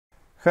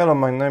Hello,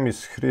 my name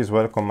is Chris,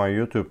 welcome my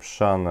YouTube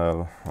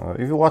channel.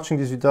 If you're watching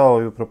this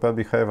video, you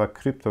probably have a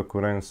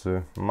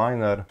cryptocurrency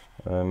miner.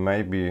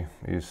 Maybe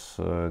is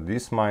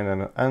this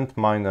miner,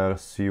 ANTMINER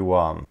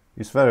S1.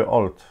 It's very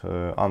old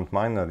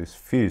ANTMINER, is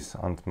first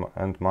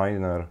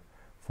ANTMINER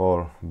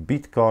for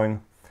Bitcoin.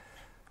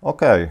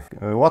 Okay,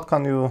 what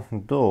can you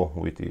do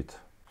with it?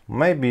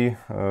 Maybe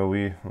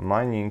we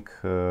mining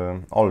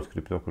old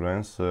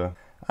cryptocurrency.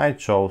 I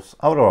chose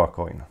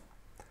AuroraCoin.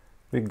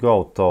 We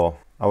go to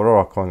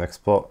AuroraCoin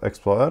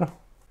Explorer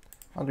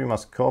and we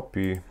must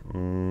copy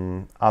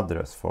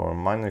address for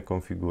miner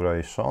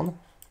configuration.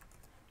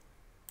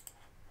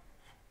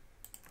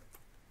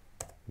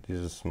 This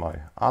is my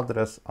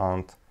address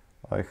and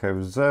I have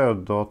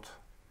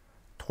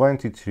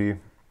 0.23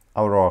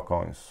 Aurora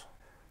coins.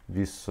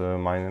 This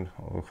miner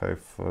will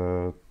have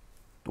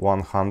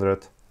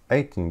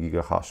 118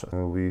 gigahash.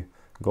 We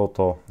go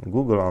to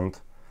Google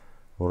and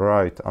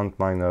write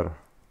ANTMINER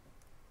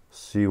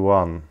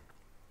S1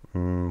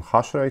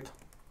 Hashrate.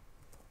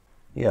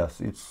 Yes,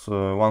 it's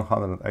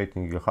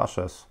 118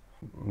 gigahashes,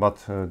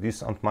 but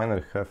this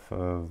ANTMINER have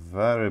a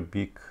very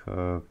big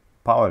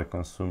power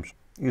consumption.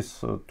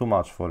 It's too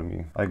much for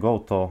me. I go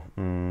to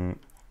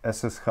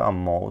SSH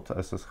mode,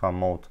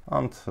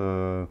 and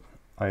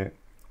I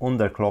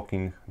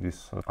underclocking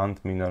this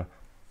ANTMINER.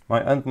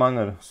 My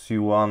ANTMINER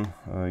S1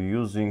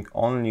 using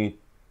only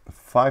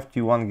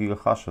 51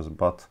 gigahashes,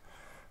 but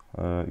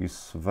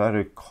is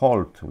very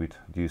cold with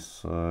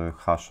this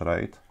hash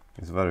rate.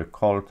 It's very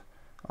cold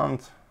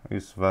and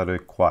it's very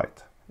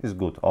quiet. It's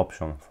good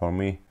option for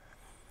me.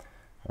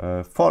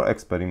 For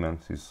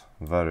experiments is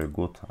very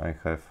good. I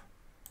have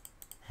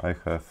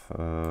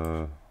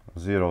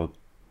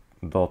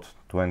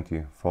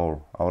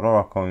 0.24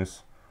 Aurora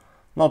coins.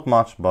 Not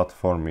much, but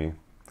for me,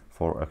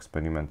 for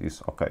experiment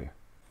is okay.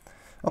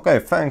 Okay,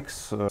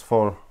 thanks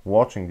for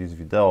watching this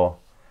video.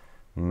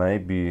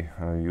 Maybe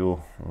you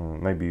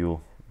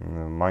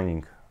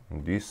mining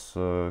this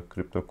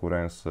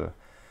cryptocurrency.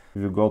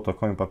 If you go to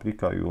Coin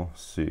Paprika, you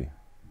see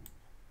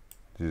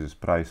this is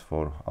price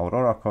for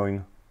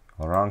AuroraCoin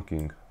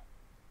ranking.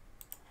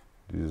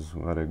 This is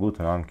very good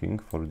ranking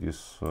for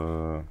this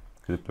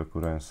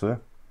cryptocurrency,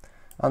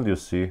 and you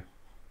see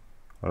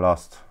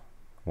last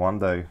one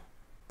day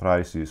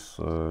price is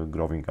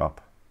growing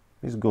up.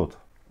 It's good.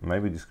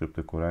 Maybe this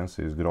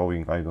cryptocurrency is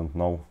growing, I don't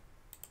know,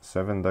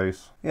 7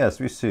 days. Yes,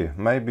 we see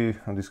maybe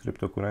this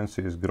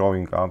cryptocurrency is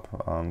growing up,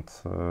 and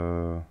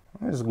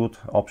it's good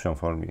option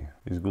for me.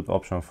 It's good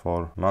option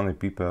for many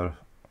people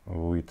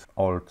with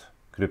old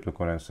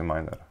cryptocurrency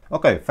miner.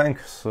 Okay,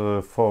 thanks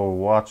for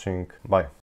watching. Bye.